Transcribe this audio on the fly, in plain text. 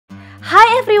Hi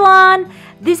everyone!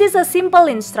 This is a simple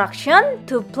instruction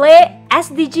to play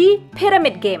SDG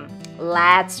Pyramid Game.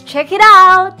 Let's check it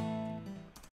out!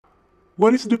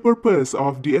 What is the purpose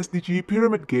of the SDG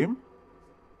Pyramid Game?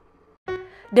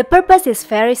 The purpose is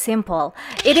very simple.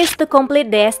 It is to complete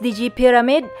the SDG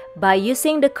pyramid by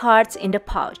using the cards in the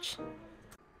pouch.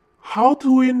 How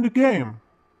to win the game?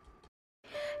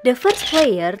 The first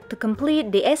player to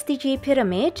complete the SDG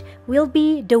pyramid will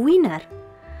be the winner.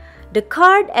 The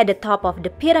card at the top of the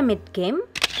pyramid game,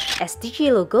 SDG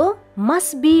logo,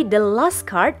 must be the last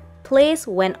card placed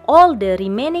when all the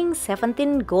remaining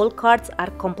 17 gold cards are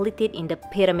completed in the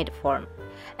pyramid form.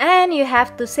 And you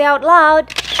have to say out loud,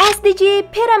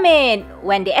 SDG Pyramid,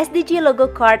 when the SDG logo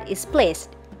card is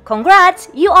placed. Congrats,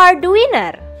 you are the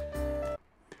winner!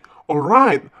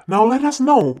 Alright, now let us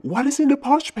know what is in the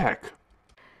pouch pack.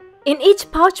 In each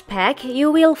pouch pack,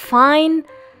 you will find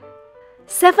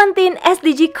 17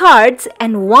 SDG cards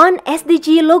and one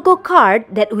SDG logo card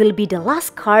that will be the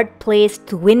last card placed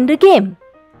to win the game.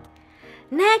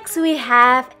 Next, we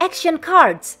have action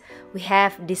cards. We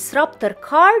have Disruptor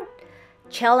card,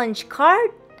 Challenge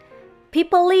card,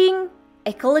 People link,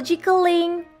 Ecological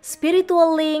link,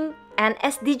 Spiritual link, and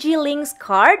SDG links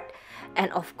card. And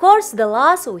of course, the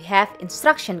last we have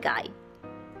instruction guide.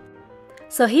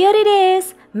 So here it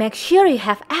is. Make sure you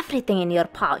have everything in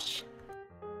your pouch.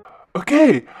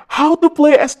 Okay, how to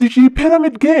play SDG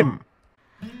Pyramid Game?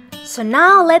 So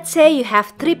now let's say you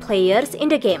have 3 players in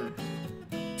the game.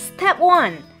 Step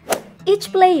 1. Each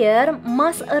player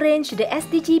must arrange the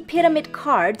SDG pyramid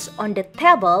cards on the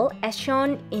table as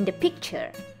shown in the picture.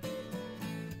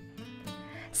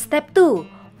 Step 2.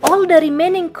 All the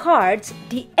remaining cards,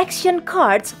 the action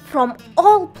cards from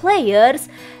all players,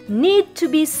 need to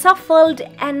be shuffled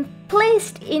and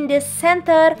placed in the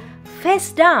center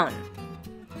face down.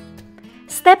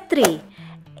 Step 3.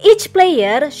 Each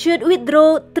player should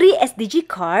withdraw 3 SDG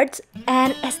cards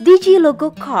and SDG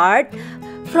logo card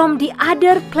from the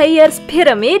other player's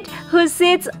pyramid who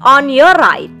sits on your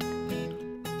right.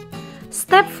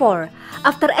 Step 4.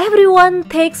 After everyone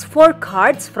takes 4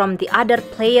 cards from the other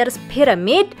player's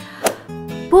pyramid,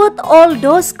 put all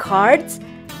those cards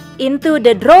into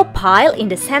the draw pile in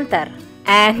the center.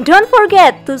 And don't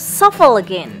forget to shuffle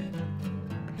again.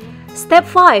 Step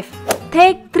 5.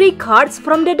 Take 3 cards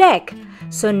from the deck.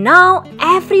 So now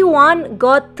everyone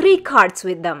got 3 cards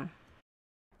with them.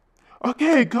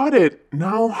 Okay, got it.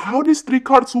 Now how these 3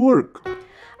 cards work?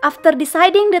 After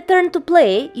deciding the turn to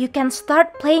play, you can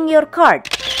start playing your card.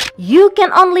 You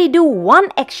can only do one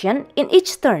action in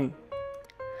each turn.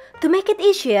 To make it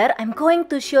easier, I'm going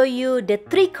to show you the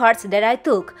 3 cards that I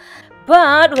took.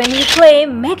 But when you play,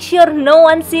 make sure no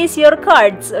one sees your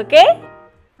cards, okay?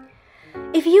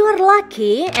 If you are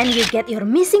lucky and you get your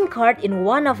missing card in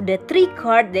one of the 3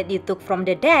 cards that you took from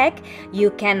the deck,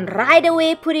 you can right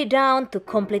away put it down to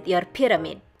complete your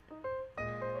pyramid.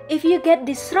 If you get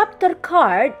Disruptor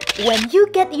card, when you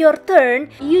get your turn,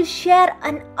 you share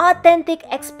an authentic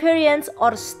experience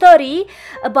or story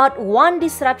about one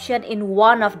disruption in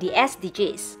one of the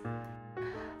SDGs.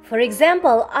 For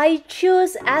example, I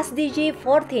choose SDG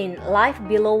 14, Life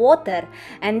Below Water,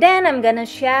 and then I'm gonna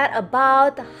share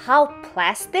about how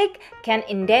plastic can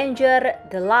endanger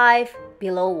the life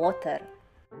below water.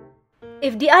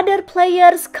 If the other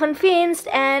players convinced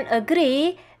and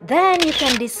agree, then you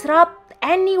can disrupt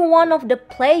any one of the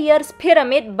players'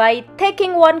 pyramid by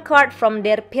taking one card from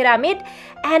their pyramid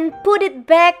and put it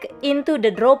back into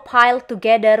the draw pile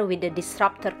together with the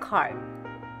Disruptor card.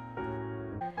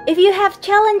 If you have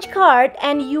challenge card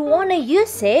and you want to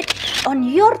use it, on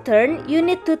your turn, you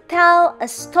need to tell a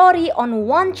story on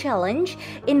one challenge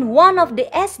in one of the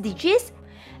SDGs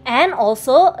and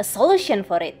also a solution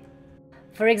for it.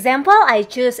 For example, I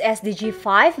choose SDG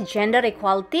 5, Gender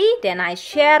Equality, then I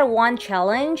share one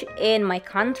challenge in my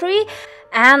country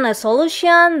and a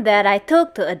solution that I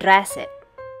took to address it.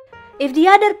 If the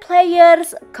other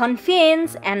players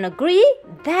convince and agree,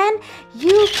 then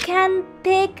you can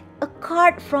take a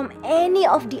card from any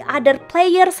of the other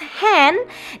players' hand,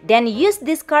 then use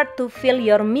this card to fill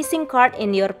your missing card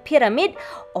in your pyramid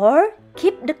or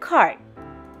keep the card.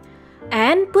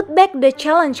 And put back the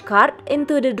challenge card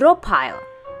into the draw pile.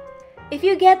 If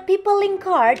you get People link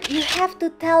card, you have to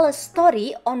tell a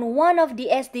story on one of the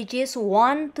SDGs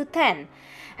 1 to 10.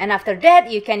 And after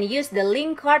that, you can use the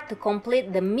link card to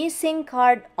complete the missing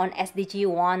card on SDG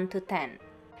 1 to 10.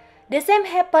 The same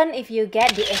happen if you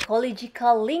get the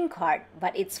Ecological link card,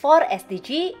 but it's for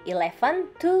SDG 11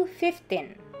 to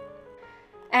 15.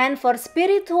 And for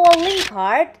Spiritual link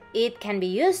card, it can be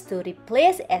used to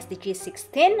replace SDG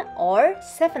 16 or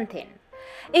 17.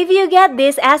 If you get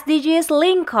this SDGs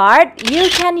link card, you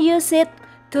can use it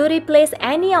to replace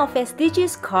any of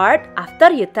SDGs card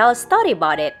after you tell a story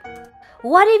about it.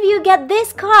 What if you get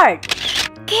this card?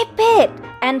 Keep it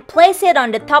and place it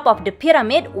on the top of the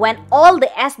pyramid when all the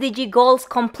SDG goals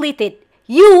completed.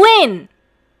 You win!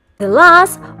 The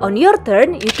last, on your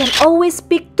turn, you can always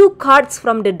pick 2 cards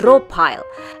from the draw pile,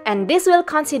 and this will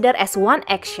consider as one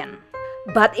action.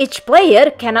 But each player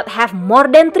cannot have more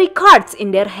than 3 cards in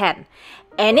their hand.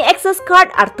 Any excess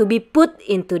cards are to be put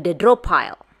into the draw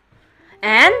pile.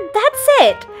 And that's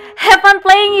it! Have fun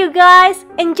playing, you guys!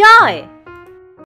 Enjoy!